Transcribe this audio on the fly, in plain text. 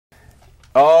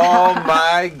Oh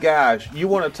my gosh. You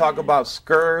want to talk about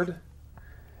scared?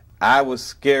 I was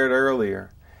scared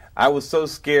earlier. I was so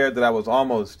scared that I was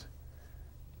almost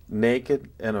naked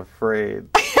and afraid.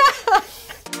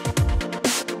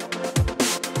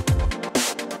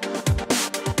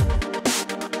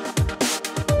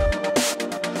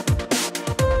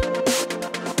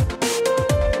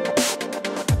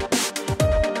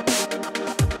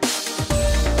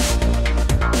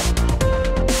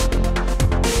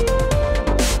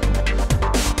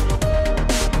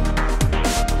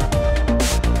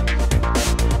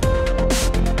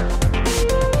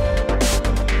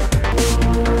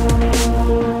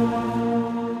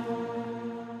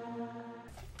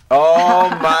 Oh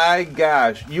my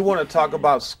gosh. You want to talk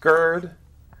about scared?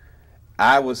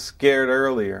 I was scared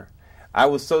earlier. I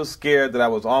was so scared that I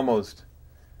was almost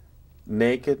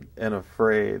naked and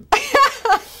afraid.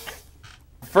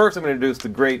 First, I'm going to introduce the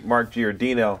great Mark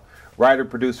Giardino, writer,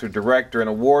 producer, director, and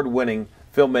award-winning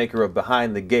filmmaker of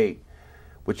Behind the Gate,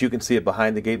 which you can see at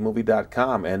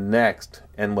BehindTheGateMovie.com. And next,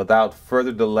 and without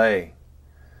further delay,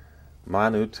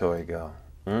 Manu Toigo.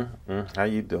 How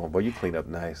you doing? Boy, you clean up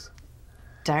nice.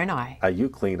 Don't I? You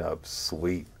clean up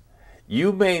sweet.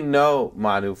 You may know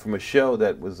Manu from a show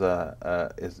that was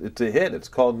it's a hit. It's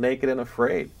called Naked and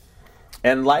Afraid.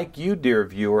 And like you, dear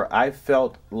viewer, I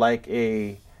felt like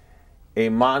a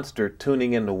monster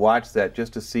tuning in to watch that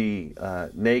just to see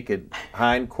naked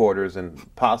hindquarters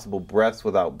and possible breasts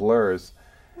without blurs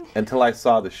until I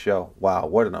saw the show. Wow,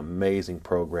 what an amazing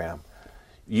program.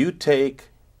 You take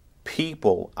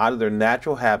people out of their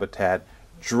natural habitat,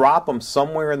 drop them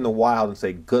somewhere in the wild and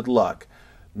say, good luck.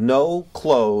 No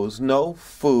clothes, no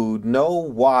food, no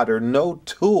water, no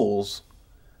tools.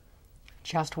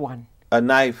 Just one. A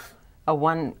knife.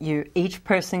 Each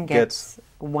person gets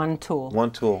one tool.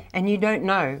 One tool. And you don't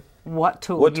know what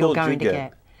tool you're going to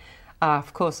get.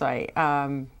 Of course, I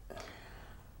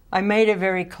made it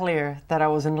very clear that I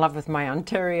was in love with my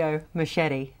Ontario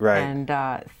machete. Right.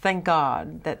 And thank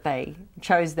God that they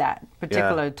chose that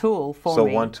particular tool for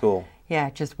me. So one tool. Yeah,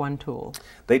 just one tool.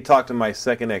 They talked to my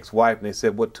second ex-wife and they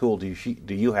said, what tool do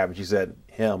you have? And she said,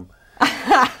 him.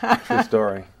 True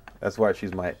story. That's why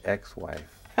she's my ex-wife.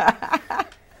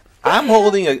 I'm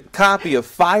holding a copy of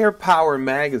Firepower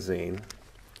magazine,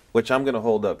 which I'm going to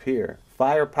hold up here.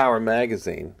 Firepower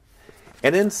magazine.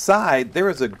 And inside there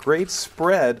is a great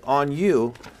spread on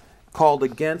you called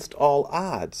Against All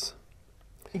Odds.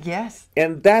 Yes.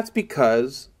 And that's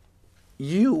because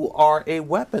you are a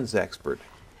weapons expert.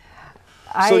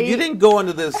 So you didn't go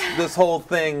into this whole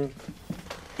thing,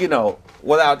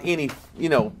 without any,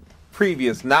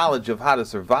 previous knowledge of how to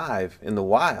survive in the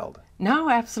wild. No,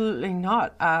 absolutely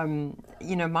not.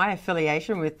 My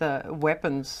affiliation with the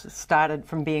weapons started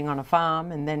from being on a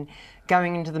farm and then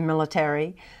going into the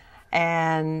military.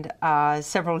 And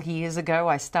several years ago,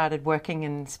 I started working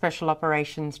in special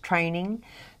operations training.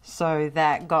 So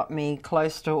that got me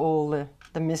close to all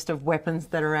the mist of weapons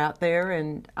that are out there.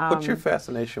 And what's your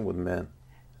fascination with men?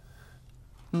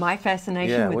 My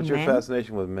fascination with men? Yeah, what's your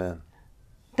fascination with men?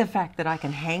 The fact that I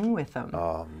can hang with them.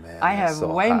 Oh, man. I have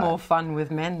way more fun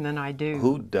with men than I do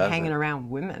Who doesn't? Hanging around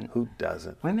women. Who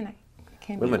doesn't? Women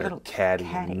can be a little catty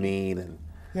and mean. And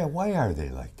yeah, why are they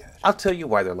like that? I'll tell you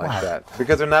why they're like that.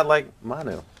 Because they're not like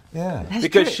Manu. Yeah. That's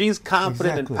because true. She's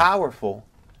confident and powerful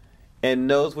and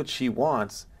knows what she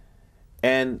wants.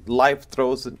 And life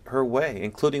throws it her way,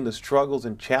 including the struggles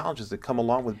and challenges that come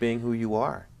along with being who you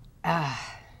are.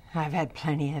 I've had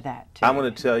plenty of that, too. I'm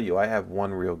going to tell you, I have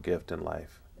one real gift in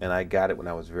life, and I got it when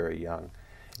I was very young.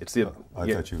 It's the. I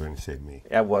thought you were going to say me.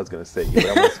 I was going to say you,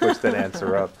 but I'm going to switch that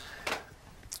answer up.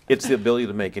 It's the ability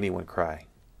to make anyone cry.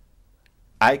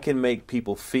 I can make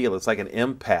people feel. It's like an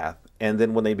empath, and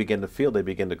then when they begin to feel, they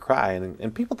begin to cry.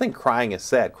 And people think crying is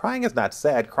sad. Crying is not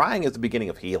sad. Crying is the beginning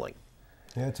of healing.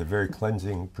 Yeah, it's a very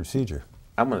cleansing procedure.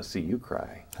 I'm going to see you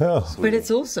cry. Oh. But it's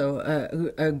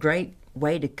also a great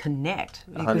way to connect.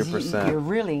 Because 100%. You're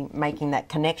really making that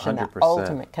connection, 100%. that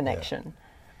ultimate connection. Yeah.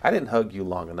 I didn't hug you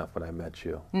long enough when I met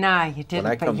you. No, you didn't.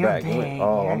 When I come but you're back, big.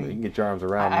 you can get your arms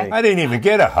around me. I didn't even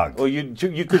get a hug. Well,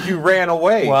 because you ran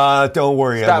away. Well, don't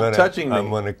worry. Stop touching me. I'm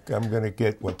gonna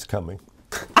get what's coming.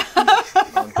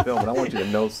 On film, but I want you to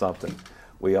know something.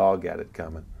 We all got it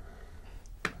coming.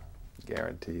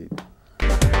 Guaranteed.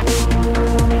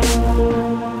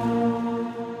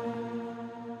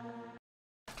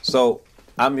 So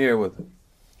I'm here with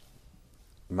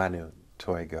Manu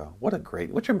Toigo.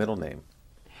 What's your middle name?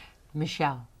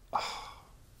 Michelle. Oh.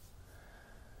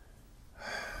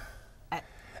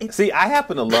 See, I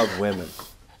happen to love women.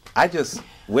 I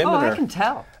can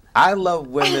tell. I love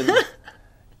women.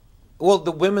 Well,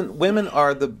 women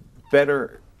are the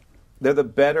better they're the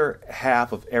better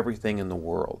half of everything in the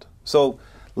world. So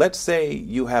let's say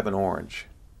you have an orange.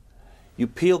 You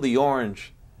peel the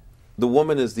orange, the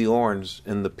woman is the orange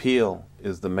and the peel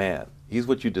is the man. He's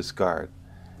what you discard.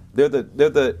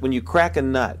 When you crack a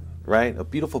nut, right? A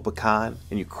beautiful pecan,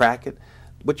 and you crack it,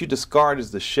 what you discard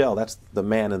is the shell. That's the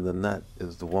man, and the nut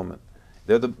is the woman.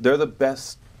 They're the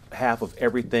best half of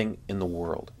everything in the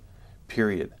world.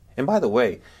 Period. And by the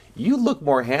way, you look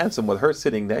more handsome with her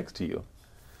sitting next to you.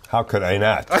 How could I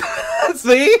not?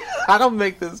 See? I don't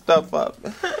make this stuff up.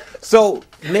 So,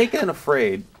 Naked and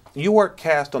Afraid, you were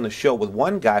cast on the show with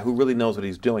one guy who really knows what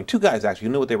he's doing. Two guys, actually,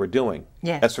 who knew what they were doing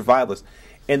as survivalists.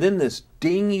 And then this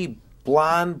dingy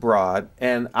blonde broad,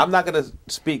 and I'm not going to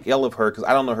speak ill of her because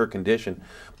I don't know her condition,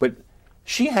 but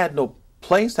she had no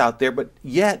place out there, but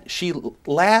yet she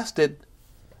lasted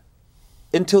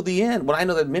until the end, when I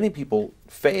know that many people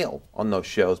fail on those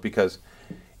shows because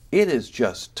it is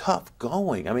just tough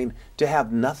going. I mean, to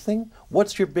have nothing,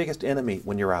 what's your biggest enemy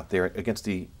when you're out there against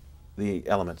the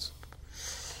elements?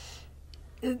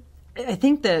 I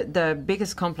think the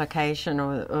biggest complication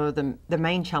or the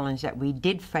main challenge that we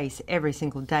did face every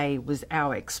single day was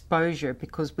our exposure,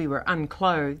 because we were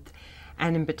unclothed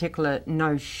and in particular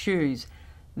no shoes.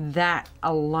 That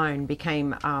alone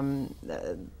became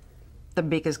the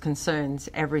biggest concerns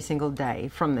every single day,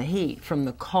 from the heat, from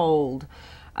the cold,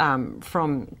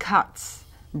 from cuts,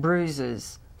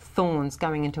 bruises, thorns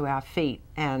going into our feet,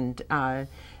 and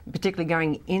particularly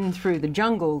going in through the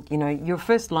jungle. You know, your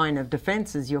first line of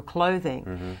defense is your clothing.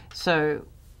 Mm-hmm. So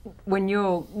when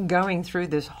you're going through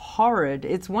this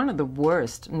it's one of the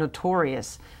worst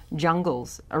notorious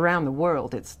jungles around the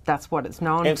world. That's what it's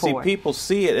known and for. And see, people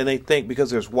see it and they think because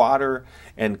there's water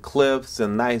and cliffs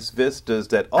and nice vistas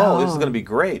that, this is going to be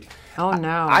great. Oh,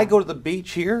 no. I go to the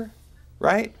beach here,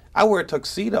 right? I wear a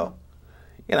tuxedo.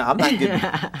 You know, I'm not getting,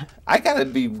 I got to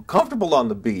be comfortable on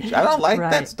the beach. I don't like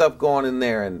that stuff going in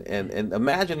there. And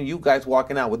imagine you guys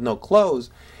walking out with no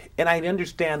clothes. And I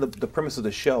understand the premise of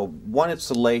the show. One, it's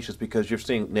salacious because you're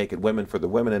seeing naked women for the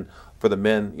women, and for the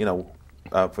men, you know,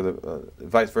 for the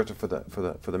vice versa for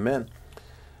the men.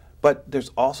 But there's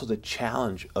also the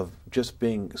challenge of just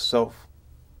being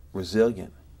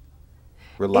self-resilient,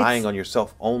 relying on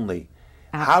yourself only.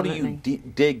 Absolutely. How do you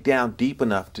dig down deep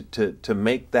enough to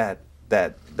make that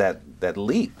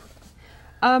leap?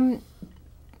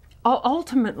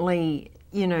 Ultimately,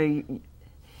 you know,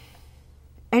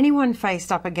 anyone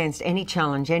faced up against any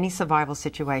challenge, any survival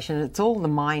situation, it's all the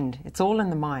mind. It's all in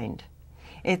the mind.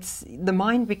 The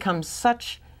mind becomes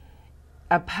such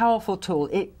a powerful tool.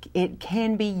 It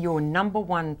can be your number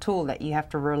one tool that you have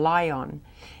to rely on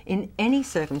in any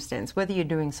circumstance, whether you're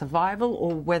doing survival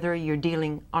or whether you're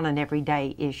dealing on an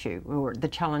everyday issue or the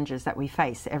challenges that we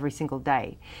face every single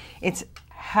day. It's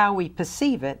how we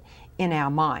perceive it in our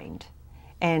mind,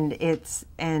 and if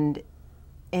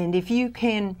you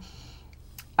can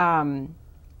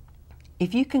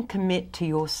commit to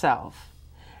yourself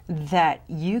that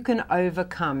you can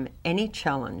overcome any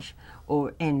challenge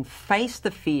and face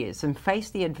the fears and face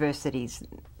the adversities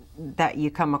that you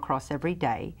come across every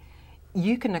day,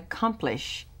 you can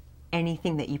accomplish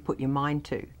anything that you put your mind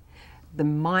to. The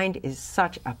mind is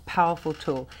such a powerful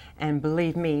tool, and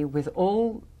believe me, with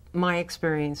all my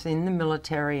experience in the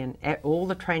military and all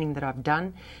the training that I've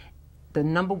done, the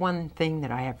number one thing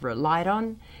that I have relied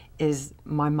on is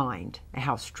my mind,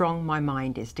 how strong my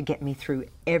mind is to get me through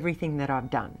everything that I've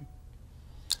done.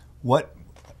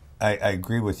 I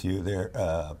agree with you there.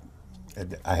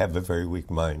 I have a very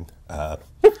weak mind.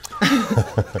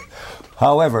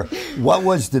 However, what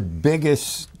was the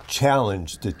biggest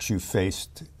challenge that you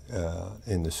faced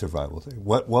in the survival thing?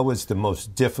 What was the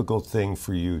most difficult thing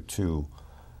for you to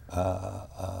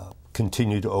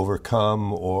continue to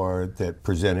overcome, or that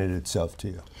presented itself to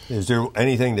you? Is there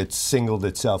anything that singled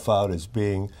itself out as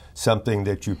being something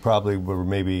that you probably were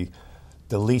maybe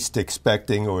the least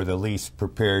expecting or the least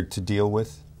prepared to deal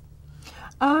with?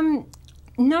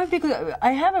 No, because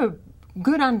I have a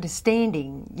good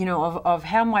understanding, you know, of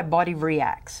how my body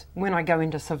reacts when I go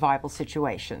into survival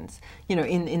situations, you know,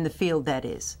 in the field, that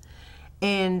is.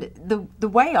 And the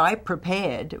way I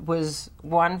prepared was,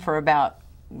 one, for about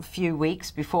a few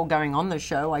weeks before going on the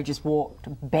show, I just walked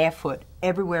barefoot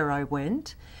everywhere I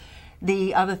went.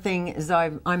 The other thing is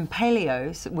I'm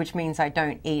paleo, which means I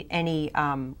don't eat any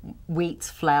wheats,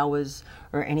 flours,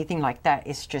 or anything like that.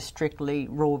 It's just strictly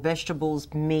raw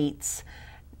vegetables, meats,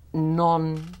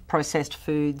 non-processed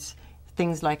foods,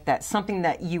 things like that. Something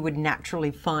that you would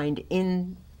naturally find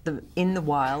in the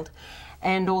wild.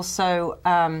 And also,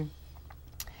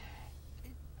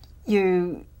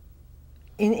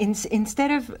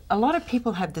 instead of, a lot of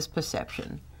people have this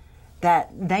perception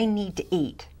that they need to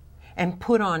eat and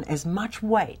put on as much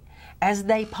weight as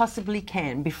they possibly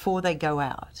can before they go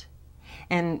out.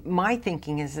 And my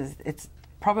thinking is it's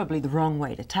probably the wrong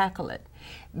way to tackle it,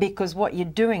 because what you're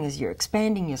doing is you're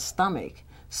expanding your stomach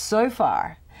so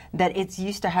far that it's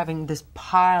used to having this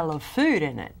pile of food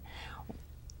in it.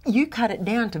 You cut it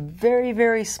down to very,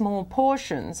 very small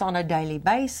portions on a daily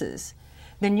basis,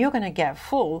 then you're going to get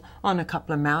full on a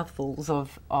couple of mouthfuls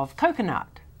of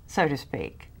coconut, so to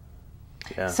speak.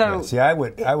 Yeah. So Yeah, see, I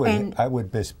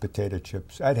would miss potato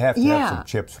chips. I'd have to have some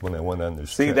chips when I went on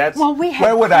this trip. That's well, we had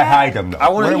where would I hide them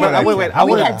though?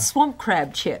 We had swamp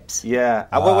crab chips. Yeah.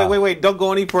 Wait. Don't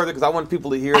go any further because I want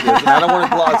people to hear this. And I don't want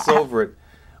to gloss over it.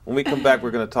 When we come back,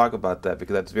 we're going to talk about that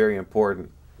because that's very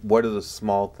important. What are the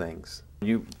small things?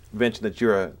 You mentioned that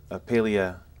you're a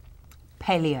paleo.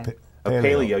 Paleo.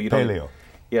 You don't, paleo.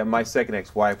 Yeah, my second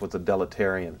ex-wife was a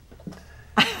deletarian.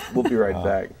 We'll be right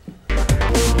back.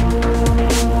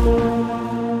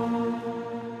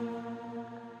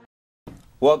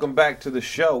 Welcome back to the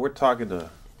show. We're talking to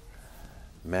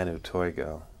Manu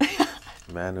Toigo.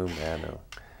 Manu.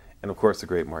 And of course the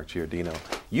great Mark Giardino.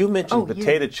 You mentioned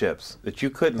potato chips that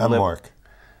you couldn't live. Mark.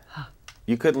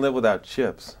 You couldn't live without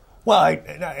chips. Well,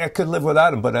 I could live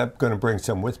without them, but I'm going to bring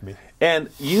some with me. And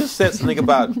you said something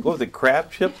about, what was it,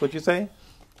 crab chips? What'd you say?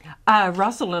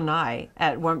 Russell and I,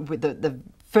 with the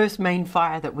first main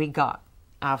fire that we got,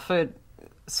 our first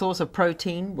source of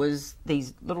protein was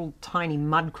these little tiny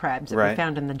mud crabs that we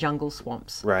found in the jungle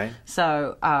swamps. Right.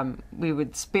 So we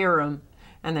would spear them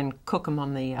and then cook them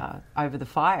on the over the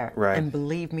fire. Right. And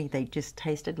believe me, they just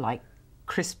tasted like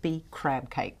crispy crab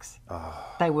cakes.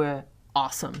 Oh. They were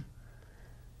awesome.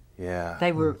 Yeah.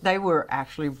 They were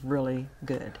actually really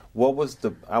good. What was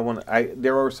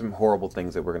there are some horrible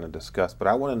things that we're going to discuss, but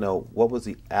I want to know what was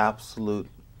the absolute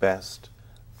best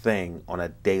thing on a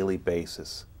daily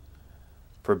basis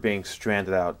for being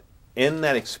stranded out in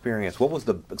that experience. What was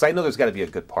because I know there's got to be a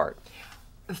good part.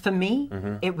 For me,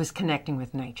 it was connecting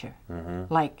with nature.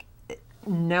 Like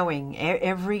knowing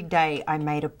every day I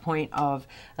made a point of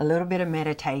a little bit of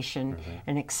meditation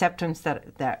and acceptance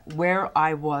that where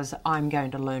I was, I'm going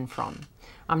to learn from.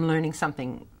 I'm learning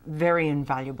something very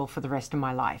invaluable for the rest of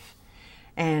my life.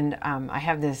 And I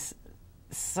have this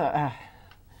a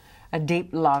deep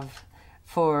love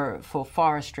for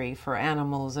forestry, for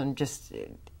animals, and just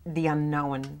the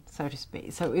unknown, so to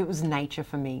speak. So it was nature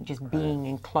for me, just being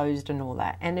enclosed and all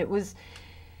that. And it was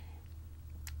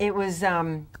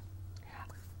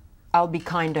I'll be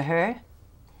kind to her,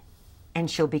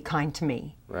 and she'll be kind to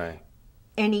me. Right.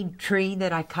 Any tree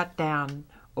that I cut down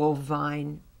or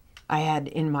vine, I had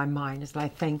in my mind is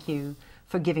like, thank you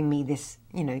for giving me this,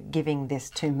 giving this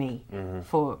to me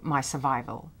for my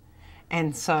survival.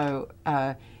 And so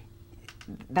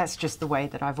that's just the way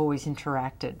that I've always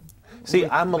interacted. See,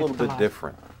 I'm a little bit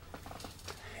different.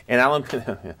 And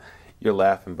you're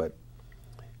laughing, but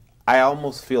I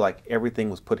almost feel like everything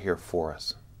was put here for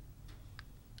us.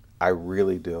 I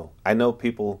really do. I know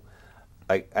people,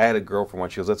 like I had a girlfriend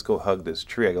once, she goes, let's go hug this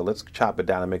tree. I go, let's chop it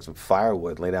down and make some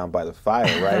firewood, lay down by the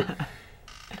fire, right?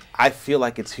 I feel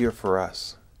like it's here for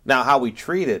us. Now, how we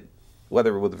treat it,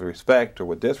 whether with respect or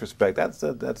with disrespect, that's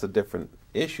a different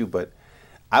issue, but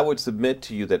I would submit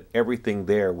to you that everything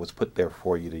there was put there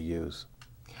for you to use.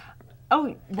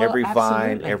 Oh, well, every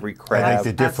vine, every crab. I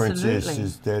think the difference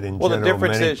is that in general,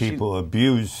 many people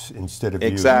abuse instead of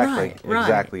use.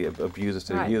 Exactly. Abuse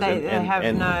instead of use. They have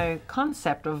no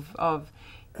concept of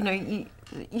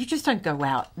you just don't go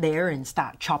out there and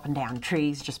start chopping down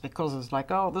trees just because it's like,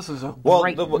 oh, this is a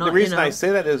great... Well, the reason I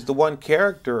say that is the one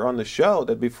character on the show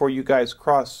that before you guys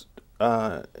crossed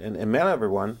and met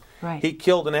everyone, he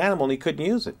killed an animal and he couldn't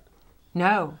use it.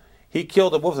 No. He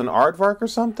killed what was it, an aardvark or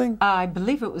something? I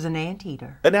believe it was an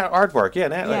anteater. An aardvark,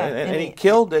 and he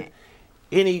killed it,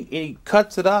 and he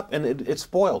cuts it up, and it's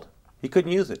spoiled. He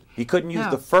couldn't use it. He couldn't use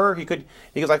the fur. He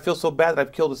goes, I feel so bad that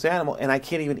I've killed this animal, and I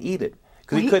can't even eat it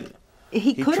because he couldn't.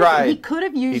 He could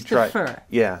have used the fur.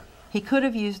 Yeah. He could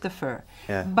have used the fur.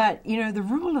 Yeah. But, the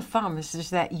rule of thumb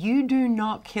is that you do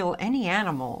not kill any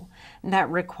animal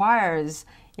that requires,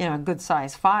 a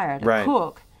good-sized fire to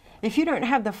cook. If you don't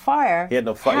have the fire,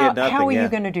 how are you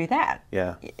going to do that?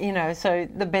 Yeah. So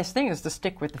the best thing is to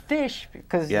stick with the fish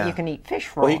because you can eat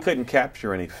fish raw. Well, he couldn't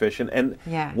capture any fish. And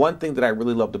one thing that I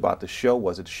really loved about the show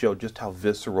was it showed just how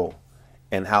visceral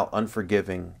and how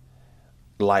unforgiving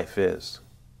life is.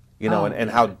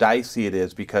 And how dicey it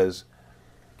is because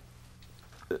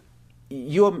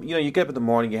you get up in the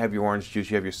morning, you have your orange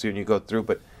juice, you have your cereal, and you go through.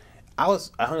 But I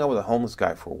hung out with a homeless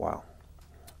guy for a while.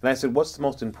 And I said, what's the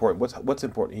most important? What's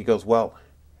important? He goes, well,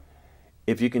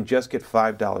 if you can just get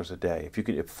 $5 a day, if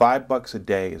 $5 a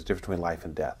day is the difference between life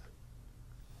and death.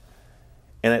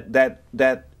 And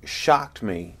that shocked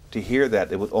me to hear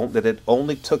that it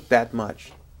only took that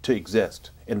much to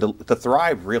exist and to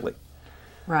thrive, really.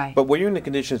 Right. But when you're in the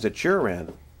conditions that you're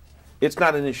in, it's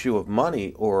not an issue of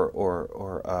money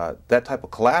or that type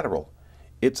of collateral.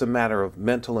 It's a matter of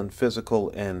mental and physical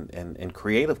and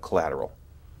creative collateral.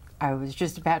 I was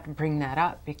just about to bring that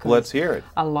up because Let's hear it.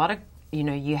 A lot of,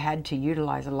 you had to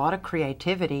utilize a lot of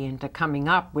creativity into coming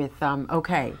up with,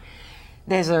 okay,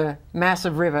 there's a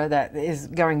massive river that is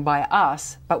going by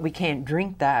us, but we can't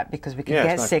drink that because we can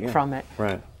get sick from it.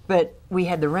 Right. But we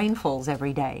had the rainfalls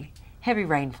every day, heavy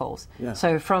rainfalls. Yeah.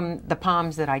 So from the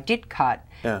palms that I did cut,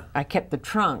 I kept the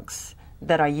trunks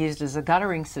that I used as a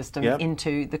guttering system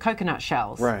into the coconut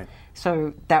shells. Right.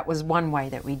 So that was one way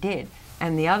that we did.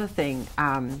 And the other thing,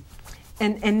 and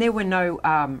there were no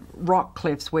rock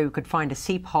cliffs where we could find a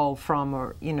seep hole from,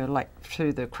 or like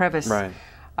through the crevice. Right.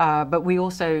 But we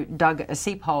also dug a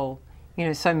seep hole,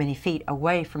 so many feet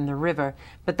away from the river.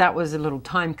 But that was a little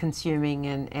time consuming,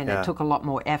 and it took a lot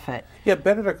more effort. Yeah,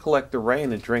 better to collect the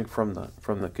rain and drink from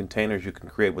the containers you can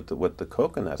create with the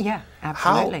coconuts. Yeah,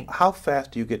 absolutely. How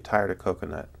fast do you get tired of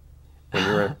coconut when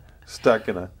you're stuck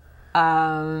in a?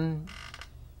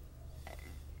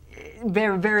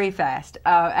 Very, very fast.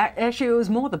 Actually, it was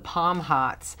more the palm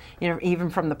hearts.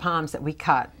 Even from the palms that we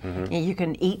cut, you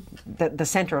can eat the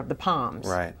center of the palms.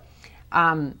 Right.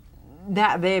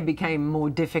 That there became more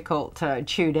difficult to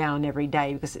chew down every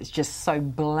day because it's just so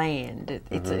bland.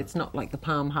 It's not like the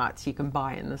palm hearts you can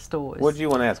buy in the stores. What do you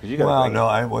want to ask? 'Cause you got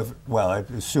I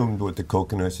assumed with the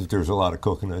coconuts that there's a lot of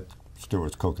coconut. There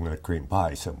was coconut cream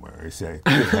pie somewhere. I say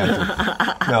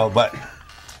no, but.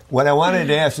 What I wanted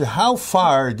to ask is, how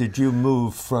far did you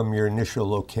move from your initial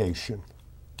location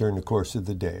during the course of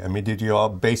the day? I mean, did you all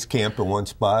base camp in one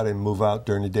spot and move out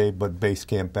during the day, but base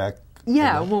camp back?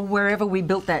 Yeah, well, wherever we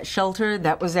built that shelter,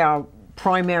 that was our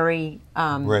primary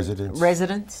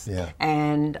residence. Yeah.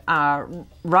 And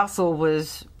Russell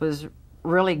was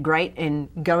really great in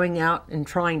going out and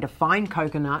trying to find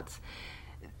coconuts.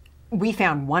 We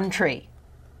found one tree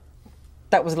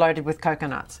that was loaded with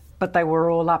coconuts, but they were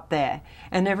all up there.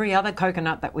 And every other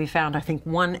coconut that we found, I think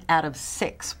 1 out of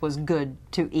 6 was good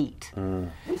to eat.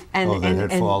 And that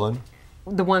had fallen?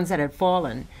 The ones that had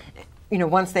fallen.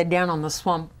 Once they're down on the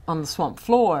swamp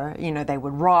floor, they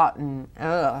would rot and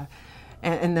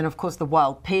then of course the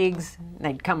wild pigs,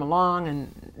 they'd come along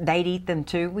and they'd eat them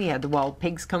too. We had the wild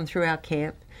pigs come through our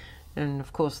camp, and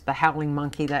of course the howling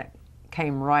monkey that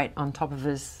came right on top of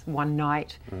us one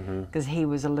night because he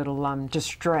was a little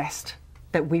distressed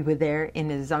that we were there in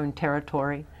his own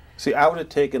territory. See, I would have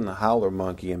taken the howler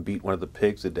monkey and beat one of the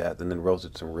pigs to death and then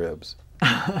roasted some ribs.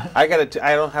 I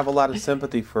don't have a lot of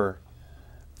sympathy for.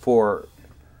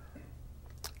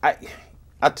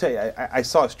 I'll tell you, I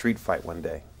saw a street fight one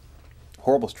day,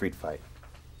 horrible street fight,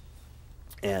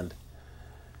 and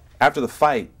after the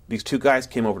fight, these two guys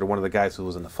came over to one of the guys who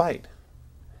was in the fight,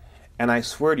 and I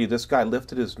swear to you, this guy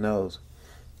lifted his nose.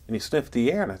 And he sniffed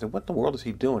the air, and I said, what in the world is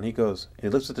he doing? He goes, and he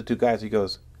looks at the two guys, he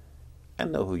goes, I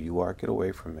know who you are, get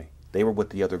away from me. They were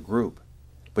with the other group,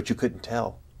 but you couldn't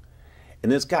tell.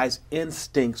 And this guy's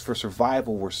instincts for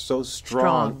survival were so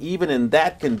strong. Even in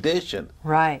that condition.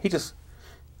 Right.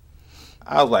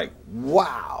 I was like,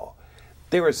 wow.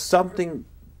 There is something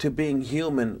to being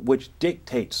human which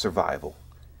dictates survival.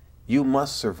 You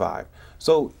must survive.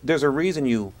 So there's a reason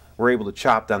you were able to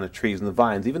chop down the trees and the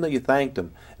vines, even though you thanked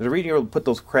them. There's a reason you were able to put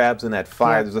those crabs in that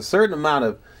fire. Yeah. There's a certain amount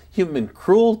of human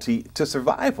cruelty to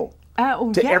survival,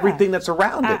 to everything that's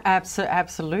around it.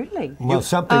 Absolutely. Well,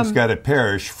 something's got to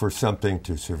perish for something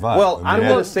to survive. Well, I'm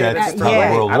going to say that's how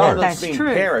the world works. I don't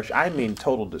mean perish. I mean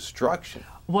total destruction.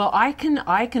 Well, I can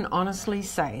honestly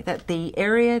say that the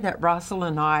area that Russell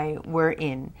and I were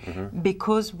in,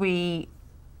 because we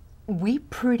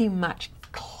pretty much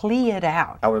cleared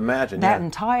out. I would imagine that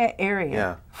entire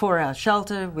area for our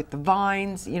shelter with the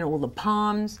vines, all the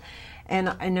palms.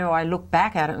 And I know I look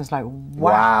back at it and was like,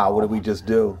 wow. What did we just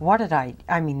do? What did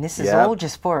I mean, this is all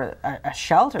just for a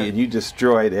shelter. And you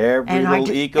destroyed every little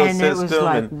ecosystem. And it was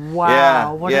like,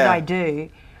 wow, what did I do?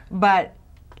 But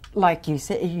like you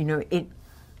said,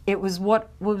 it was what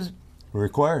was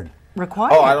required.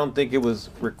 Oh, I don't think it was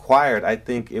required. I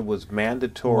think it was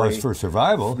mandatory. Well, it's for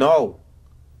survival.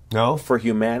 No, for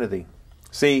humanity.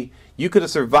 See, you could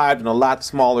have survived in a lot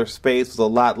smaller space with a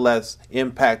lot less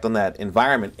impact on that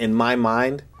environment, in my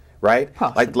mind, right?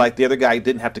 Possibly. Like the other guy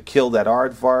didn't have to kill that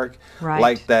aardvark. Right.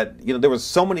 Like that, there was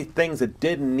so many things that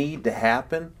didn't need to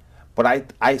happen,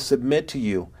 but I submit to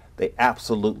you, they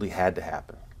absolutely had to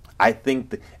happen. I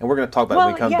think, and we're going to talk about it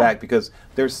when we come back, because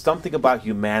there's something about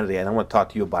humanity, and I want to talk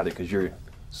to you about it because you're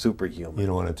superhuman. You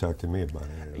don't want to talk to me about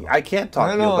it. I can't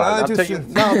talk to you about it. I'll tell you,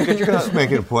 no, because you're going to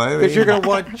make it a point. Because you're going to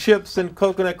want chips and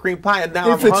coconut cream pie, and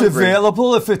now if it's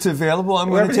available, I'm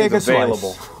going to take a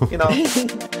slice. You know.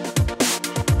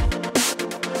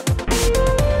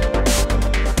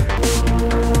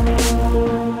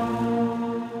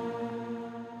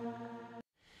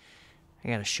 I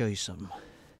gotta show you something.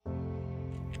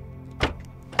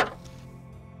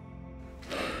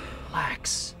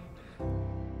 Relax.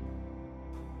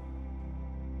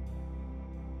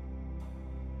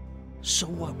 So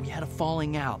what? We had a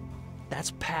falling out.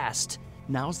 That's past.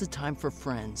 Now's the time for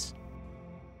friends.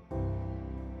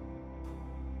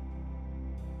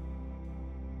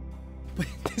 But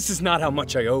this is not how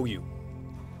much I owe you.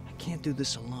 I can't do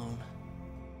this alone.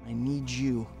 I need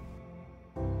you.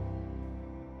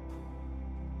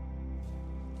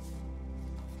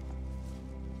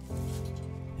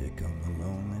 Here come the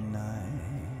lonely night.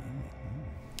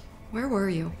 Where were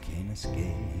you? Can't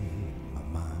escape my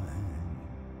mind.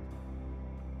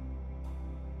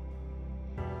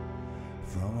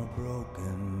 From a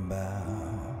broken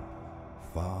bow,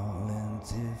 fall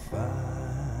into finite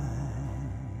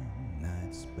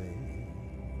space.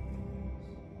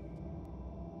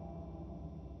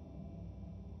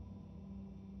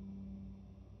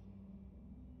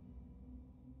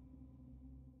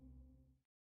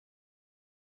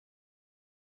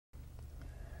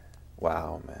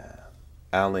 Wow, man.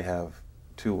 I only have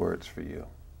 2 words for you.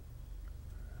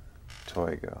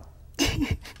 Toigo.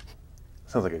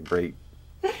 Sounds like a great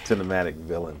cinematic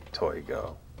villain,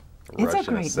 Toigo. It's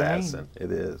Russian a great assassin.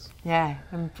 name. It is. Yeah,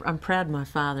 I'm proud my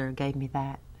father gave me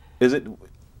that. Is it?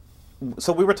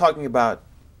 So we were talking about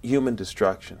human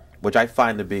destruction, which I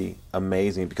find to be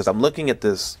amazing, because I'm looking at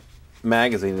this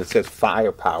magazine that says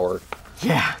firepower.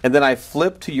 Yeah. And then I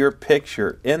flip to your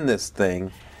picture in this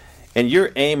thing, and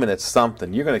you're aiming at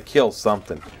something. You're going to kill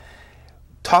something.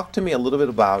 Talk to me a little bit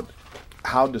about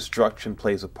how destruction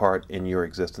plays a part in your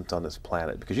existence on this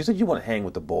planet. Because you said you want to hang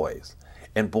with the boys,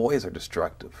 and boys are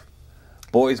destructive.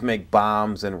 Boys make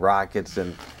bombs and rockets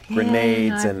and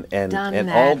grenades and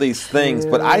all these things.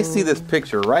 But I see this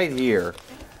picture right here.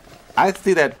 I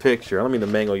see that picture. I don't mean to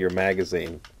mangle your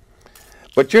magazine.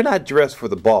 But you're not dressed for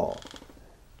the ball.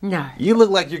 No. You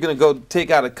look like you're going to go take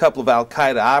out a couple of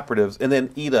Al-Qaeda operatives and then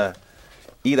eat a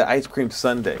ice cream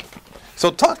sundae.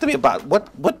 So talk to me about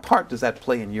what part does that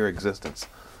play in your existence?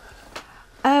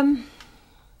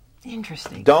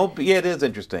 Interesting. Yeah, it is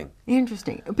interesting.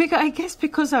 Interesting. Because I guess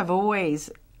because I've always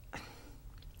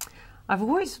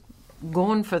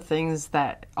gone for things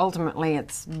that ultimately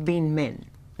it's been men.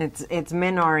 It's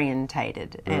men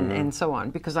orientated and so on,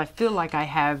 because I feel like I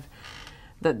have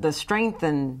the strength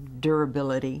and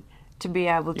durability to be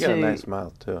able to. You got a nice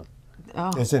mouth too.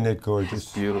 Oh, Isn't it gorgeous?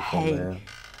 It's beautiful, hey. man.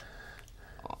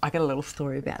 I got a little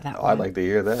story about that Oh, one. I'd like to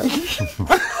hear that.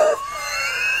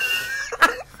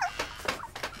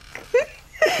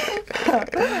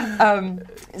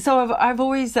 So I've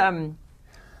always, I've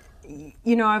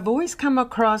always come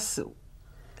across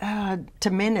to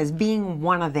men as being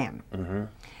one of them. Mm-hmm.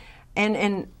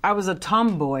 And I was a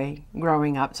tomboy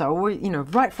growing up, so always,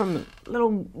 right from a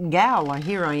little gal,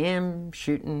 here I am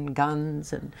shooting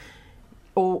guns and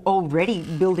already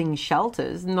building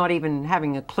shelters, not even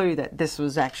having a clue that this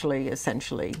was actually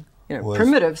essentially,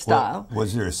 primitive style.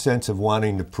 Was there a sense of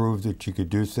wanting to prove that you could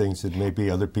do things that maybe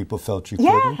other people felt you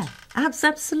couldn't? Yeah,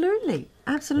 absolutely.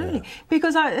 Yeah.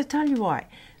 Because I tell you why.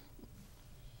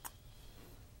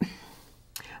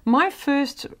 My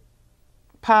first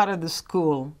part of the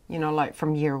school, like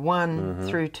from year 1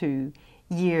 through to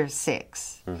year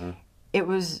 6, it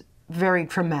was very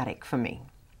traumatic for me.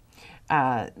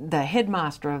 The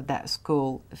headmaster of that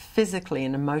school physically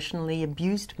and emotionally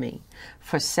abused me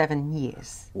for 7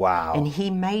 years. Wow. And he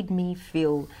made me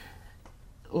feel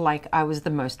like I was the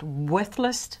most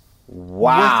worthless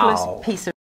piece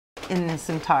of in this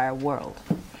entire world.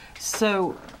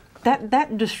 So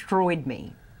that destroyed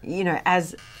me,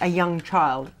 as a young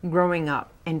child growing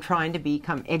up and trying to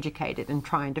become educated and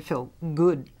trying to feel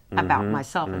good about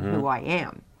myself and who I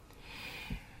am.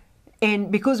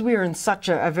 And because we were in such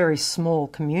a very small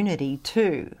community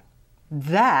too,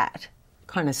 that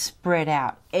kind of spread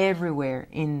out everywhere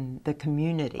in the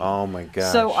community. Oh my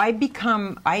gosh. So I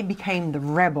became the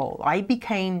rebel. I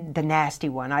became the nasty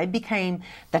one. I became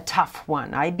the tough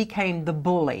one. I became the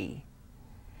bully.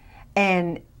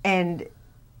 And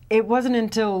it wasn't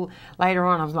until later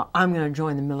on I was like, I'm going to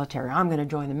join the military. I'm going to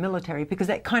join the military, because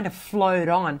that kind of flowed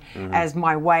on as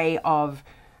my way of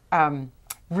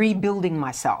rebuilding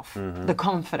myself, the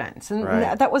confidence. And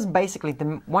Right. that was basically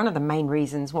one of the main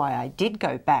reasons why I did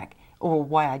go back, or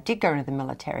why I did go into the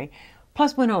military.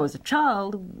 Plus, when I was a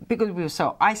child, because we were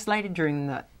so isolated during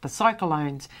the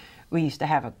cyclones, we used to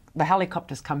have the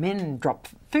helicopters come in and drop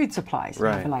food supplies. And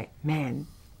I'd Right. be like, man,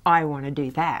 I want to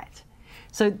do that.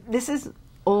 So this is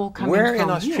all coming Where from in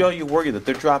Australia were you that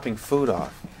they're dropping food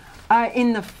off?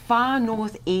 in the far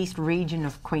northeast region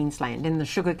of Queensland, in the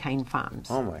sugarcane farms.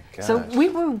 Oh my gosh. So we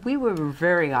were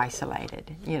very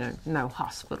isolated. You know, no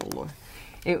hospital, or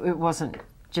it wasn't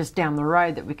just down the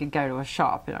road that we could go to a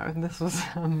shop. You know, this was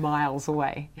miles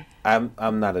away. I'm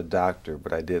not a doctor,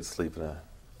 but I did sleep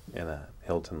in a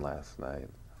Hilton last night,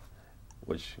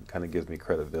 which kind of gives me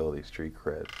credibility, street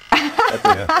cred. That's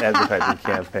an advertising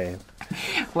campaign.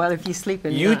 Well, if you sleep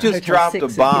in You just Hotel dropped 6, a it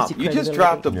gives bomb. you You just credibility.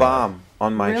 dropped a bomb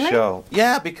on my Really? show.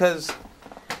 Yeah, because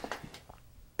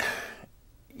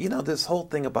you know this whole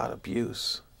thing about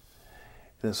abuse,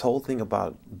 this whole thing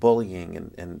about bullying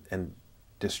and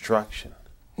destruction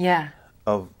Yeah.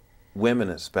 of women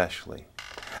especially.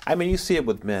 I mean, you see it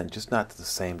with men, just not to the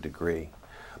same degree.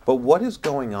 But what is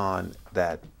going on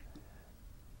that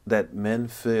men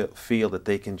feel that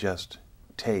they can just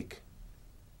take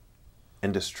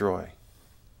and destroy?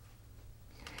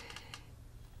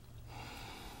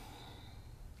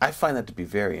 I find that to be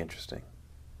very interesting.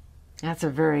 That's a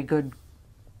very good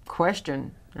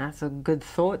question. That's a good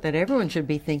thought that everyone should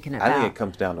be thinking about. I think it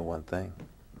comes down to one thing: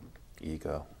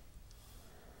 ego.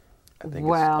 I think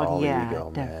Well, it's all yeah,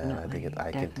 ego, man. I think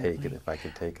I can take it. definitely. If I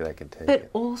can take it, I can take But it.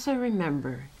 also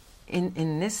remember,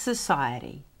 in this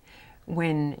society,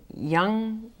 when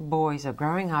young boys are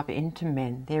growing up into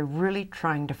men, they're really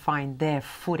trying to find their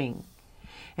footing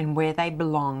and where they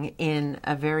belong in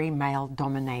a very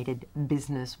male-dominated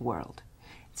business world.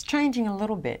 It's changing a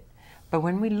little bit, but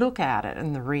when we look at it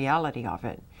and the reality of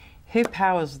it, who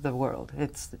powers the world?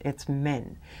 It's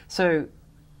men. So,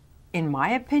 in my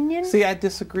opinion... See, I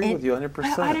disagree with you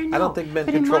 100%. I don't know. I don't think men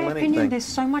but control in my anything. opinion, there's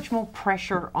so much more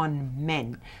pressure on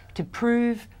men to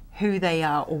prove who they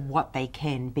are or what they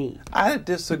can be. I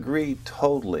disagree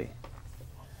totally.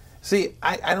 See,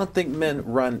 I don't think men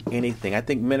run anything. I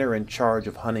think men are in charge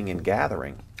of hunting and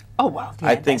gathering. Oh, well, yeah,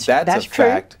 I think that's a true.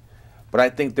 fact. But I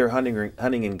think they're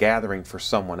hunting and gathering for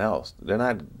someone else. They're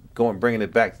not bringing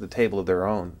it back to the table of their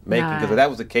own making. Because No. if that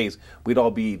was the case, we'd all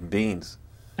be eating beans.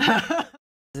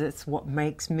 It's what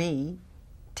makes me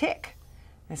tick.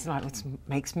 It's like what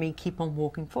makes me keep on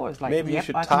walking forward. It's like, Maybe you yep,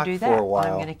 should I talk can do for that. a while.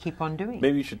 I'm going to keep on doing it.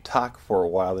 Maybe you should talk for a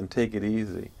while and take it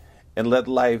easy. And let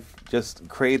life just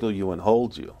cradle you and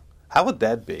hold you. How would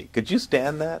that be? Could you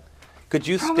stand that? Could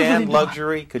you Probably stand not.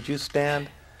 luxury? Could you stand?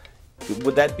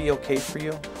 Would that be okay for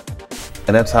you?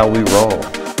 And that's how we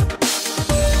roll.